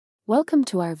Welcome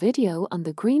to our video on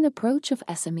the green approach of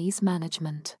SMEs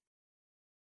management.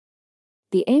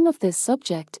 The aim of this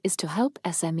subject is to help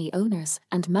SME owners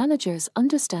and managers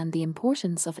understand the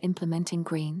importance of implementing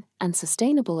green and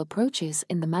sustainable approaches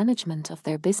in the management of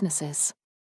their businesses.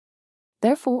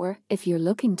 Therefore, if you're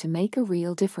looking to make a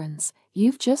real difference,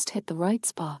 you've just hit the right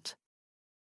spot.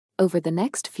 Over the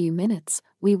next few minutes,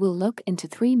 we will look into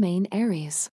three main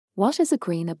areas. What is a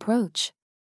green approach?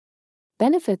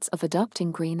 Benefits of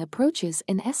adopting green approaches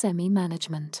in SME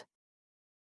management.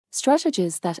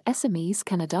 Strategies that SMEs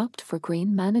can adopt for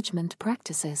green management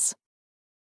practices.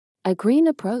 A green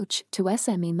approach to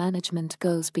SME management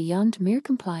goes beyond mere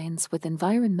compliance with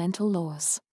environmental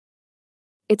laws.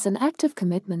 It's an active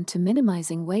commitment to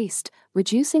minimizing waste,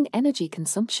 reducing energy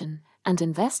consumption, and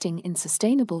investing in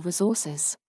sustainable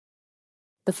resources.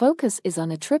 The focus is on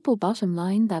a triple bottom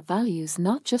line that values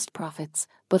not just profits,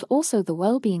 but also the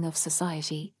well-being of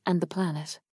society and the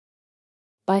planet.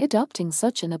 By adopting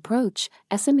such an approach,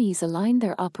 SMEs align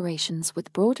their operations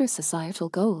with broader societal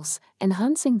goals,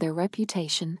 enhancing their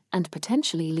reputation and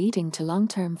potentially leading to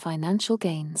long-term financial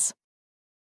gains.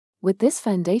 With this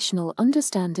foundational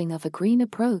understanding of a green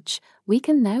approach, we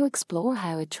can now explore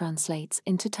how it translates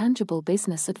into tangible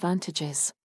business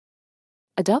advantages.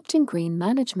 Adopting green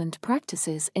management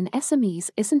practices in SMEs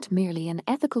isn't merely an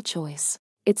ethical choice,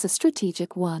 it's a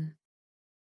strategic one.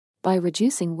 By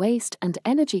reducing waste and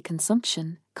energy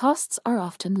consumption, costs are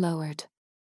often lowered.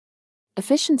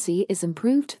 Efficiency is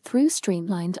improved through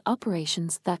streamlined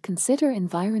operations that consider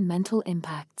environmental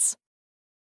impacts.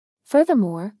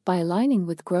 Furthermore, by aligning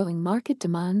with growing market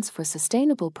demands for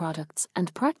sustainable products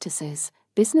and practices,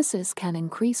 businesses can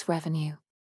increase revenue.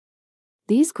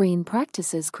 These green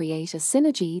practices create a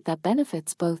synergy that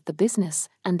benefits both the business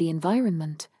and the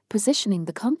environment, positioning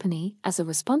the company as a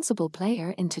responsible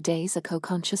player in today's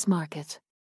eco-conscious market.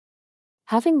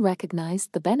 Having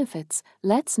recognized the benefits,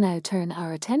 let's now turn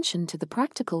our attention to the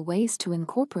practical ways to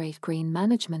incorporate green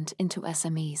management into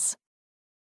SMEs.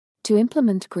 To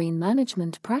implement green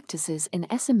management practices in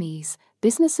SMEs,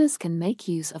 businesses can make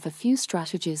use of a few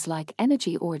strategies like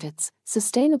energy audits,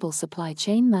 sustainable supply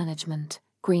chain management,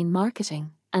 green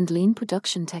marketing, and lean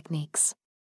production techniques.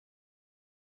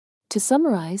 To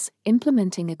summarize,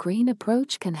 implementing a green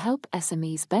approach can help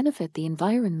SMEs benefit the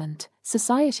environment,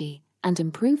 society, and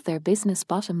improve their business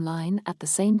bottom line at the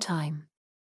same time.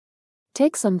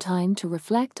 Take some time to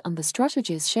reflect on the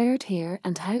strategies shared here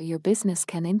and how your business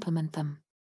can implement them.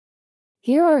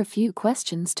 Here are a few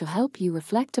questions to help you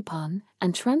reflect upon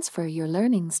and transfer your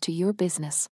learnings to your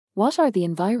business. What are the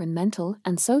environmental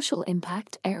and social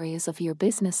impact areas of your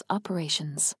business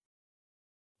operations?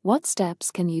 What steps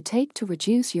can you take to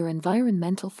reduce your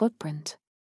environmental footprint?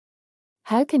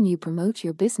 How can you promote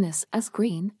your business as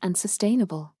green and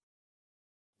sustainable?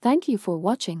 Thank you for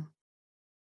watching.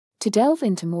 To delve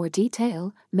into more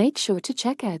detail, make sure to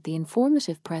check out the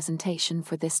informative presentation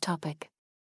for this topic.